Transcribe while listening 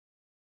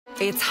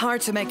It's hard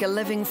to make a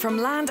living from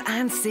land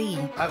and sea.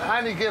 At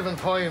any given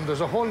time,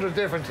 there's 100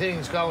 different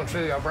things going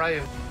through your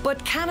brain.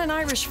 But can an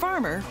Irish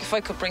farmer... If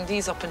I could bring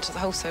these up into the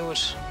house, I would.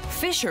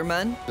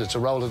 Fisherman... It's a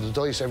roll of the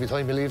dice every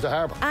time you leave the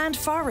harbour. And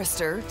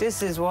forester...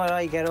 This is what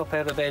I get up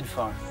out of bed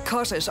for.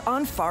 Cut it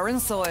on foreign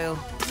soil.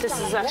 This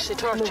is actually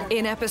torture.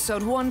 In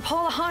episode 1,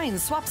 Paula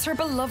Hines swaps her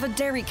beloved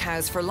dairy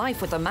cows for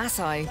life with a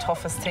Maasai.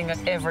 Toughest thing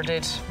I ever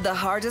did. The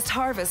Hardest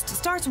Harvest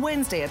starts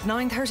Wednesday at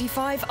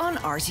 9:35 on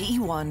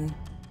RTE1.